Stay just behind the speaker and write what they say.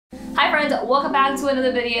Hi friends, welcome back to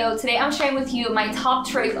another video. Today I'm sharing with you my top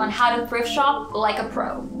tricks on how to thrift shop like a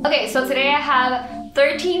pro. Okay, so today I have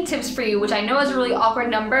 13 tips for you, which I know is a really awkward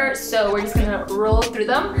number, so we're just gonna roll through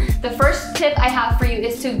them. The first tip I have for you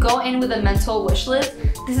is to go in with a mental wish list.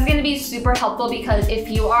 This is gonna be super helpful because if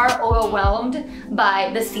you are overwhelmed by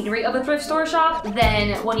the scenery of a thrift store shop,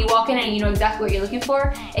 then when you walk in and you know exactly what you're looking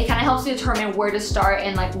for, it kind of helps you determine where to start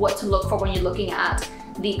and like what to look for when you're looking at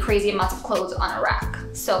the crazy amounts of clothes on a rack.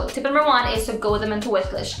 So tip number one is to go with a mental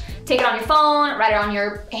wish list. Take it on your phone, write it on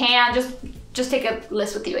your hand, just take a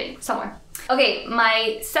list with you somewhere. Okay,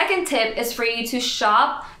 my second tip is for you to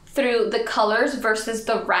shop through the colors versus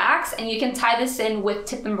the racks, and you can tie this in with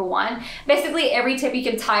tip number one. Basically every tip you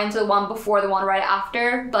can tie into the one before, the one right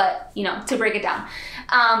after, but you know, to break it down.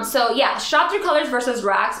 So yeah, shop through colors versus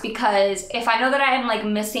racks, because if I know that I am like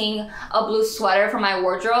missing a blue sweater from my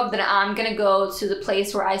wardrobe, then I'm gonna go to the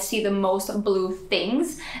place where I see the most blue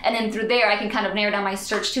things, and then through there I can kind of narrow down my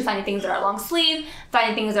search to finding things that are long sleeve,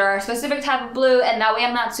 finding things that are a specific type of blue, and that way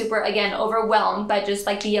I'm not super, again, overwhelmed by just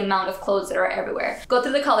like the amount of clothes that are everywhere. Go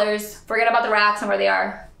through the colors, forget about the racks and where they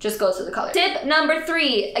are. Just go to the color. Tip number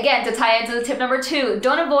three, again, to tie into the tip number two,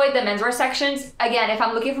 don't avoid the menswear sections. Again, if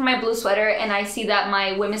I'm looking for my blue sweater and I see that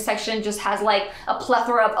my women's section just has like a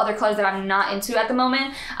plethora of other colors that I'm not into at the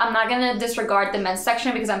moment, I'm not gonna disregard the men's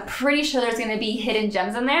section because I'm pretty sure there's gonna be hidden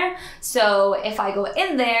gems in there. So if I go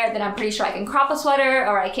in there, then I'm pretty sure I can crop a sweater,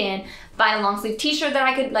 or I can buy a long sleeve t-shirt that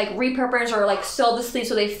I could like repurpose or like sew the sleeves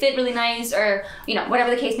so they fit really nice, or you know, whatever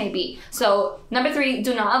the case may be. So number three,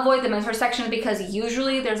 do not avoid the menswear section because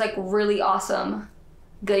usually there's like really awesome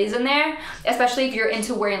goodies in there, especially if you're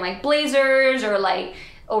into wearing like blazers or like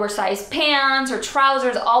oversized pants or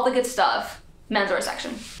trousers, all the good stuff. Menswear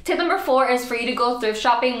section. Tip number four is for you to go thrift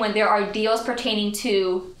shopping when there are deals pertaining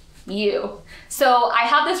to you. So I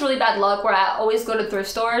have this really bad luck where I always go to thrift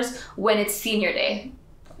stores when it's senior day.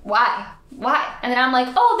 Why? And then I'm like,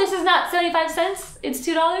 oh, this is not 75 cents, it's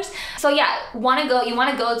 $2. So yeah, you wanna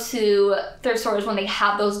go to thrift stores when they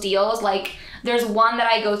have those deals. Like there's one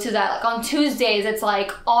that I go to that like on Tuesdays, it's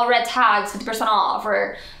like all red tags, 50% off,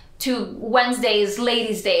 or to Wednesdays,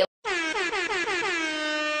 ladies day.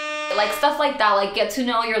 Like stuff like that, like get to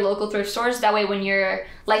know your local thrift stores. That way when you're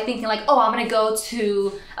like thinking like, oh, I'm gonna go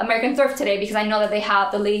to American Thrift today because I know that they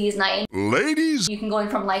have the ladies night. Ladies! You can go in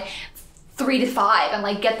from like 3 to 5 and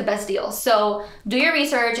like get the best deals. So do your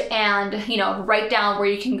research and, you know, write down where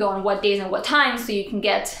you can go on what days and what times so you can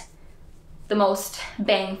get the most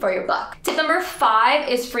bang for your buck. Tip number five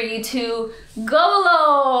is for you to go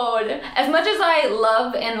alone. As much as I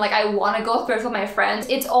love and like I want to go thrift with my friends,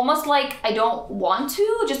 it's almost like I don't want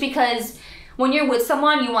to, just because when you're with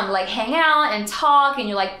someone, you want to like hang out and talk, and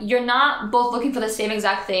you're not both looking for the same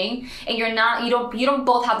exact thing, and you don't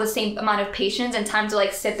both have the same amount of patience and time to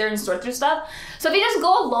like sit there and sort through stuff. So if you just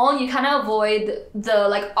go alone, you kind of avoid the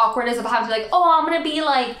like awkwardness of having to like, oh, I'm gonna be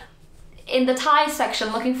like in the tie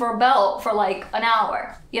section looking for a belt for like an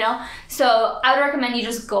hour, you know? So I would recommend you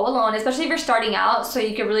just go alone, especially if you're starting out, so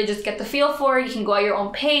you can really just get the feel for it. You can go at your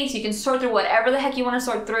own pace, you can sort through whatever the heck you want to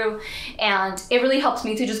sort through, and it really helps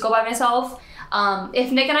me to just go by myself.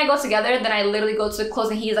 If Nick and I go together, then I literally go to the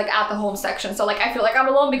clothes and he's like at the home section. So like I feel like I'm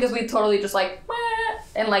alone because we totally just like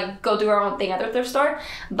and like go do our own thing at the thrift store.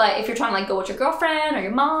 But if you're trying to like go with your girlfriend or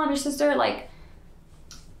your mom, your sister, like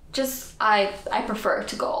just I prefer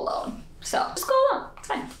to go alone. So just go alone, it's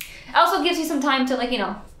fine. It also gives you some time to like, you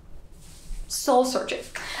know, soul search it.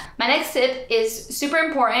 My next tip is super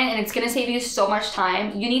important and it's gonna save you so much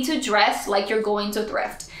time. You need to dress like you're going to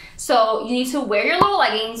thrift. So you need to wear your little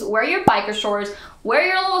leggings, wear your biker shorts, wear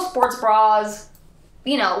your little sports bras,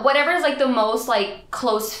 you know, whatever is like the most like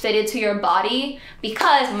close fitted to your body,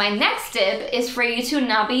 because my next tip is for you to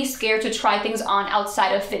not be scared to try things on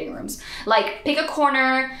outside of fitting rooms. Like pick a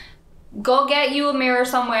corner, go get you a mirror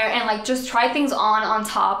somewhere and like just try things on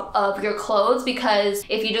top of your clothes, because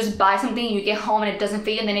if you just buy something, you get home and it doesn't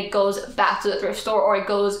fit you, and then it goes back to the thrift store, or it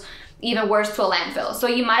goes even worse, to a landfill. So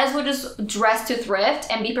you might as well just dress to thrift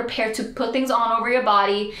and be prepared to put things on over your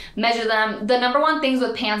body, measure them. The number one things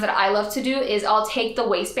with pants that I love to do is I'll take the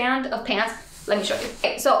waistband of pants. Let me show you.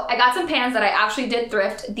 Okay, so I got some pants that I actually did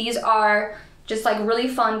thrift. These are just like really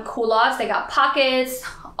fun culottes. They got pockets,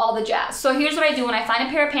 all the jazz. So here's what I do when I find a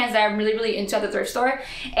pair of pants that I'm really into at the thrift store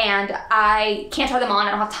and I can't try them on, I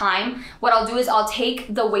don't have time. What I'll do is I'll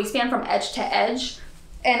take the waistband from edge to edge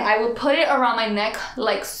and I will put it around my neck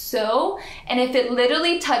like so, and if it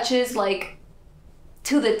literally touches like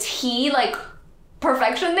to the T, like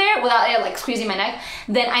perfection there, without it like squeezing my neck,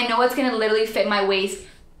 then I know it's gonna literally fit my waist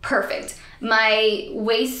perfect. My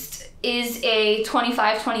waist is a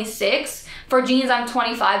 25-26 For jeans, I'm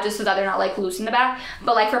 25 just so that they're not like loose in the back.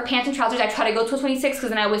 But like for pants and trousers, I try to go to a 26 because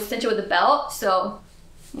then I would cinch it with a belt. So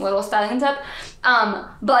little styling tip.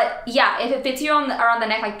 But yeah, if it fits you around the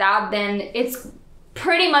neck like that, then it's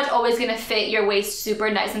pretty much always gonna fit your waist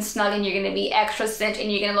super nice and snug, and you're gonna be extra cinch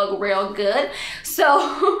and you're gonna look real good.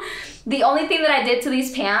 So the only thing that I did to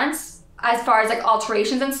these pants as far as like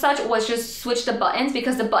alterations and such was just switch the buttons,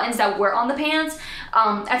 because the buttons that were on the pants,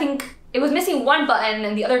 I think it was missing one button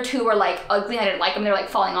and the other two were like ugly. I didn't like them, they were like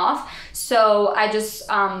falling off. So I just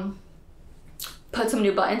put some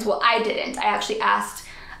new buttons. Well, I didn't. I actually asked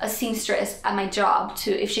a seamstress at my job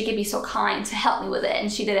if she could be so kind to help me with it,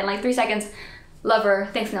 and she did it in like 3 seconds. Love her.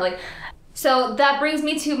 Thanks, Nelly. So that brings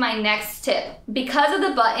me to my next tip. Because of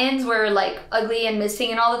the buttons were like ugly and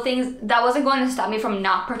missing and all the things, that wasn't going to stop me from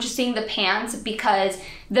not purchasing the pants, because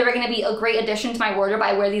they were going to be a great addition to my wardrobe.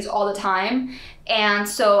 I wear these all the time. And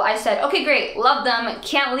so I said, okay, great, love them,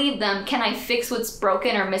 can't leave them. Can I fix what's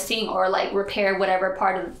broken or missing, or like repair whatever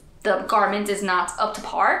part of the garment is not up to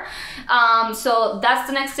par? So that's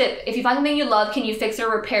the next tip. If you find something you love, can you fix or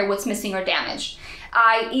repair what's missing or damaged?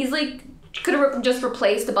 I easily could have just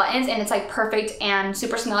replaced the buttons and it's like perfect and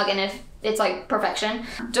super snug, and if it's like perfection.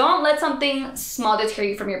 Don't let something small deter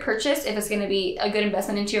you from your purchase if it's going to be a good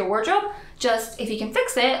investment into your wardrobe. Just if you can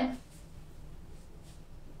fix it,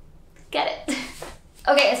 get it.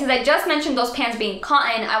 Okay, since I just mentioned those pants being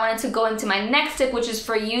cotton, I wanted to go into my next tip, which is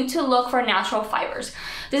for you to look for natural fibers.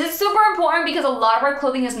 This is super important because a lot of our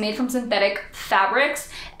clothing is made from synthetic fabrics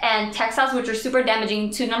and textiles, which are super damaging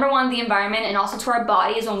to, number one, the environment, and also to our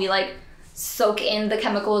bodies when we like soak in the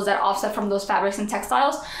chemicals that offset from those fabrics and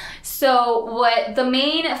textiles. So what the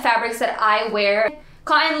main fabrics that I wear: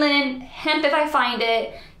 cotton, linen, hemp if I find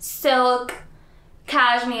it, silk,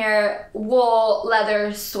 cashmere, wool,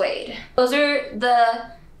 leather, suede. Those are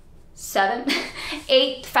the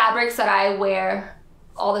 8 fabrics that I wear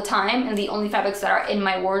all the time, and the only fabrics that are in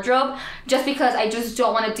my wardrobe, just because I just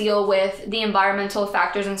don't want to deal with the environmental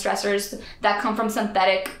factors and stressors that come from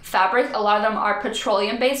synthetic fabrics. A lot of them are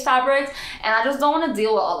petroleum-based fabrics, and I just don't want to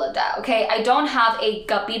deal with all of that, okay? I don't have a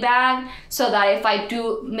guppy bag so that if I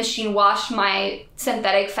do machine wash my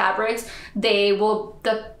synthetic fabrics, the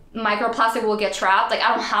microplastic will get trapped. Like,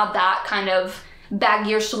 I don't have that kind of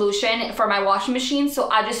baggier solution for my washing machine, so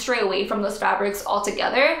I just stray away from those fabrics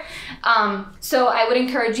altogether. So I would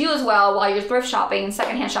encourage you as well, while you're thrift shopping and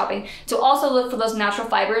secondhand shopping, to also look for those natural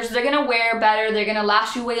fibers. They're gonna wear better, they're gonna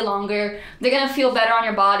last you way longer, they're gonna feel better on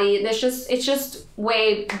your body. It's just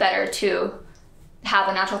way better to have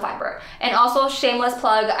a natural fiber. And also, shameless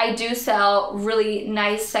plug, I do sell really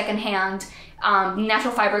nice secondhand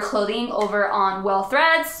natural fiber clothing over on Well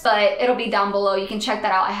Threads, but it'll be down below. You can check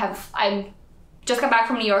that out. I'm just got back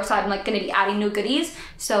from New York, so I'm like gonna be adding new goodies,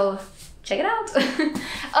 so check it out.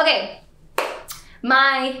 Okay,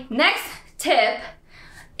 my next tip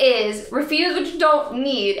is refuse what you don't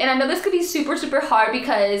need. And I know this could be super, super hard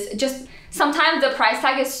because just sometimes the price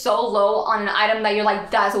tag is so low on an item that you're like,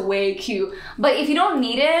 that's way cute. But if you don't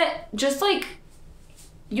need it, just like,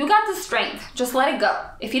 you got the strength, just let it go.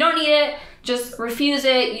 If you don't need it, just refuse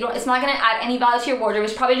it. It's not gonna add any value to your wardrobe.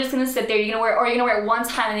 It's probably just gonna sit there. You're gonna wear it one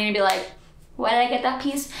time and then you're gonna be like, why did I get that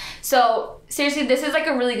piece? So seriously, this is like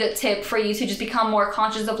a really good tip for you to just become more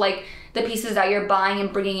conscious of like the pieces that you're buying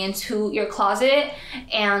and bringing into your closet.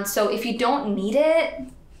 And so if you don't need it,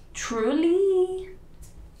 truly,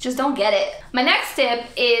 just don't get it. My next tip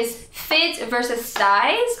is fit versus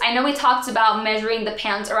size. I know we talked about measuring the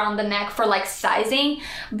pants around the neck for like sizing,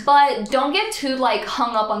 but don't get too like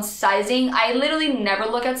hung up on sizing. I literally never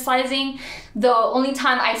look at sizing. The only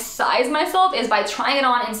time I size myself is by trying it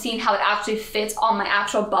on and seeing how it actually fits on my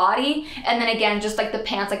actual body. And then again, just like the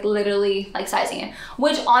pants, like literally like sizing it.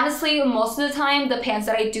 Which honestly, most of the time, the pants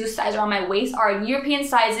that I do size around my waist are European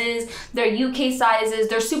sizes, they're UK sizes,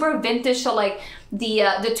 they're super vintage, so like the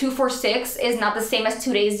 246 is not the same as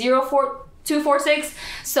today's 246.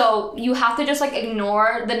 So you have to just like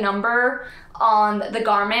ignore the number on the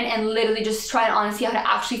garment and literally just try it on and see how it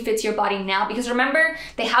actually fits your body now. Because remember,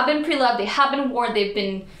 they have been pre-loved, they have been worn, they've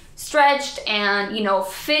been stretched and, you know,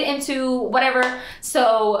 fit into whatever.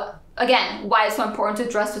 So again, why it's so important to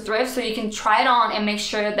dress to thrift, so you can try it on and make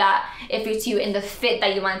sure that it fits you in the fit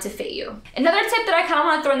that you want it to fit you. Another tip that I kind of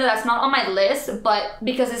want to throw in there that's not on my list, but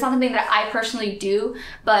because it's not something that I personally do,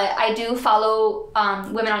 but I do follow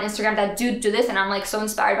women on Instagram that do this, and I'm like so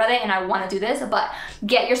inspired by it and I want to do this. But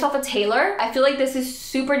get yourself a tailor. I feel like this is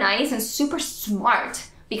super nice and super smart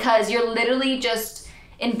because you're literally just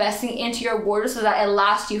investing into your wardrobe so that it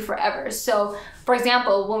lasts you forever. So for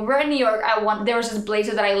example, when we were in New York, there was this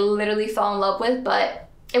blazer that I literally fell in love with, but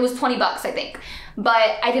it was 20 bucks, I think.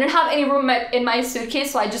 but I didn't have any room in my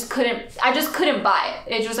suitcase, so I just couldn't buy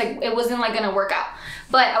it. It just like, it wasn't like gonna work out.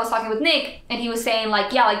 But I was talking with Nick, and he was saying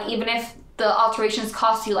like, yeah, like even if the alterations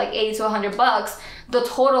cost you like 80 to 100 bucks, the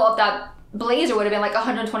total of that blazer would have been like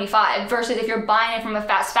 125, versus if you're buying it from a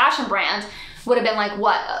fast fashion brand, would have been like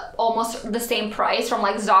what, almost the same price from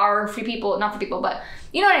like Zara or Free People, not Free People, but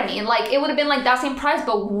you know what I mean? Like it would have been like that same price,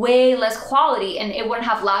 but way less quality, and it wouldn't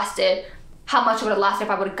have lasted how much it would have lasted if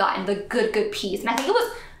I would have gotten the good piece. And I think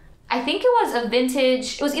it was a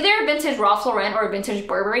vintage, it was either a vintage Ralph Lauren or a vintage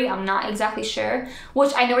Burberry, I'm not exactly sure,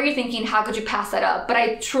 which I know what you're thinking, how could you pass that up? But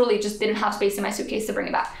I truly just didn't have space in my suitcase to bring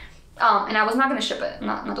it back. And I was not gonna ship it, I'm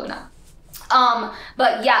not doing that.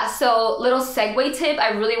 But yeah, so little segue tip, I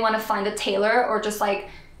really want to find a tailor or just like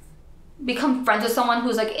become friends with someone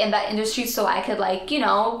who's like in that industry, so I could like, you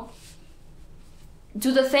know,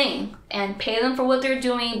 do the thing and pay them for what they're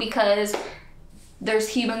doing, because there's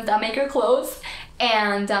humans that make your clothes,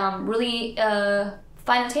 and really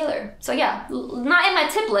find a tailor. So yeah, not in my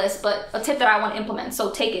tip list, but a tip that I want to implement.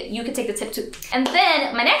 So take it. You can take the tip too. And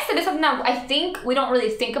then my next tip is something that I think we don't really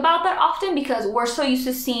think about that often, because we're so used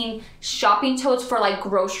to seeing shopping totes for like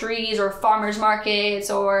groceries or farmers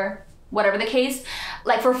markets or whatever the case,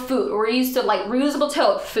 like for food. We're used to like reusable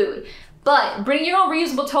tote, food. But bring your own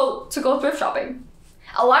reusable tote to go thrift shopping.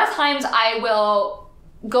 A lot of times I will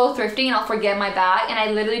go thrifting and I'll forget my bag, and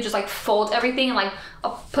I literally just like fold everything and like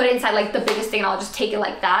I'll put it inside like the biggest thing, and I'll just take it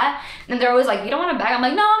like that. And they're always like, you don't want a bag? I'm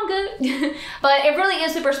like, no, I'm good. But it really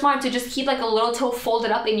is super smart to just keep like a little tote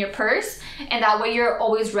folded up in your purse, and that way you're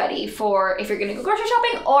always ready for if you're gonna go grocery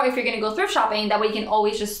shopping or if you're gonna go thrift shopping. That way you can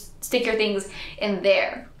always just stick your things in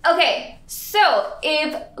there. Okay, so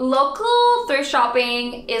if local thrift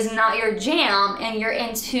shopping is not your jam and you're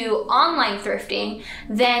into online thrifting,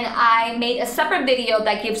 then I made a separate video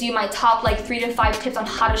that gives you my top like 3 to 5 tips on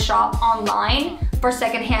how to shop online for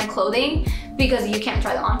secondhand clothing, because you can't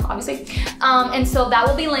try that on, obviously. And so that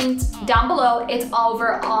will be linked down below. It's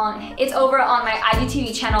over on my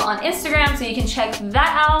IGTV channel on Instagram, so you can check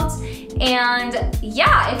that out. And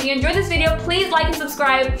yeah, if you enjoyed this video, please like and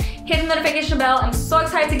subscribe, hit the notification bell. I'm so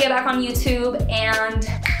excited to get back on YouTube, and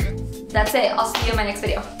that's it. I'll see you in my next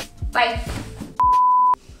video. Bye.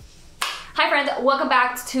 Hi friends, welcome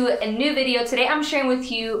back to a new video. Today I'm sharing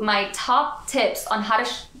with you my top tips on how to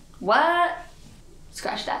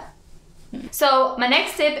scratch that. So my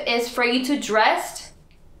next tip is for you to dress.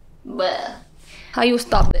 Bleh. How you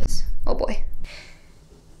stop this? Oh boy.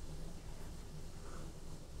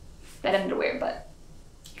 That ended weird, but